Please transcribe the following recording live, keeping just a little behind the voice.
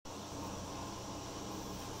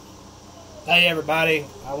Hey everybody,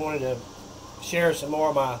 I wanted to share some more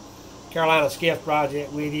of my Carolina Skiff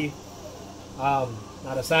project with you. I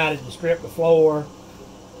decided to strip the floor.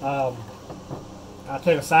 I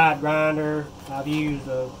took a side grinder. I've used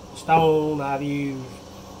a stone. I've used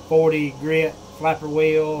 40 grit flapper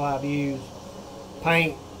wheel. I've used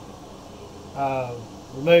paint,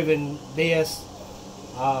 removing this.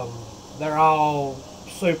 They're all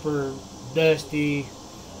super dusty.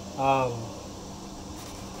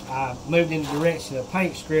 I moved in the direction of a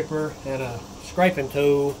paint stripper and a scraping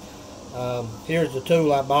tool. Here's the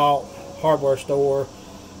tool I bought, hardware store.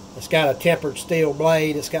 It's got a tempered steel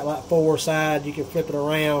blade. It's got like 4 sides. You can flip it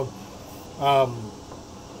around.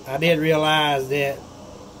 I did realize that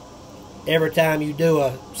every time you do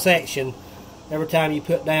a section, every time you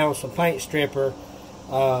put down some paint stripper,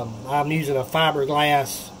 I'm using a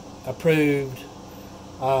fiberglass approved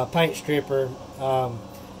paint stripper.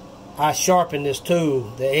 I sharpen this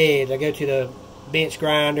tool, the edge. I go to the bench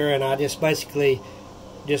grinder and I just basically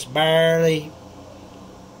just barely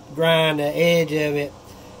grind the edge of it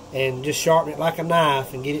and just sharpen it like a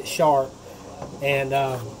knife and get it sharp. And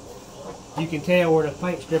you can tell where the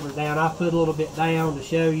paint stripper's down. I put a little bit down to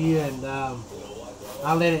show you, and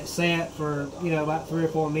I let it set for about 3 or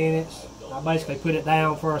 4 minutes. I basically put it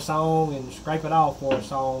down for a song and scrape it off for a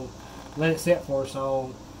song, let it set for a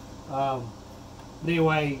song. But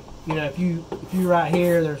anyway, if you right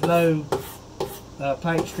here, there's no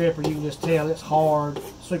paint stripper. You can just tell it's hard,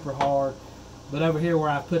 super hard. But over here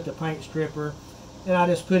where I put the paint stripper, and I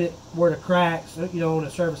just put it where the cracks, on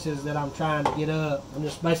the surfaces that I'm trying to get up. I'm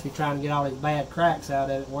just basically trying to get all these bad cracks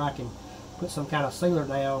out of it where I can put some kind of sealer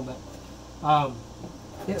down. But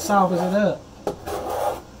it softens it up.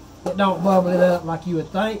 It don't bubble it up like you would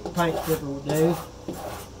think the paint stripper would do.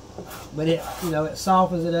 But it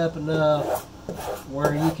softens it up enough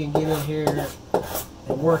where you can get in here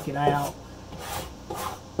and work it out.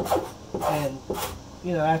 And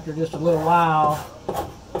after just a little while,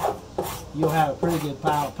 you'll have a pretty good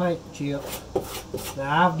pile of paint chips.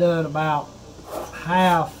 Now I've done about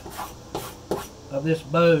half of this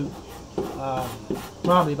boat,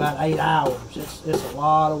 probably about 8 hours. It's a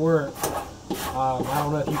lot of work. I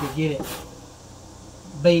don't know if you could get it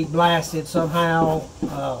bead blasted somehow.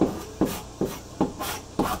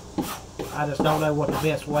 I just don't know what the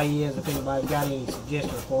best way is. If anybody's got any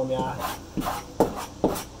suggestions for me, I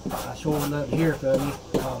sure would love to hear from you.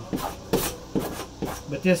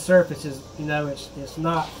 But this surface is, it's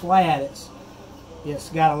not flat. It's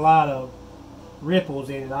got a lot of ripples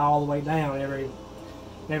in it all the way down.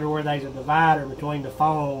 Everywhere there's a divider between the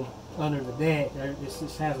foam under the deck,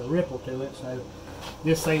 this has a ripple to it. So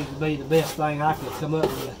this seems to be the best thing I could come up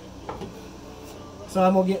with. So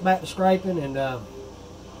I'm gonna get back to scraping, and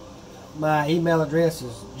my email address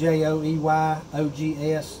is joeyoggston.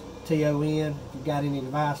 If you've got any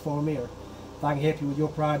advice for me, or if I can help you with your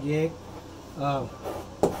project, and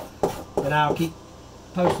I'll keep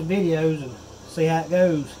posting videos and see how it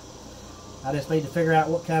goes. I just need to figure out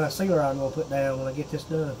what kind of sealer I'm going to put down when I get this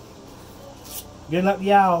done. Good luck to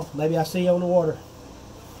y'all. Maybe I'll see you on the water.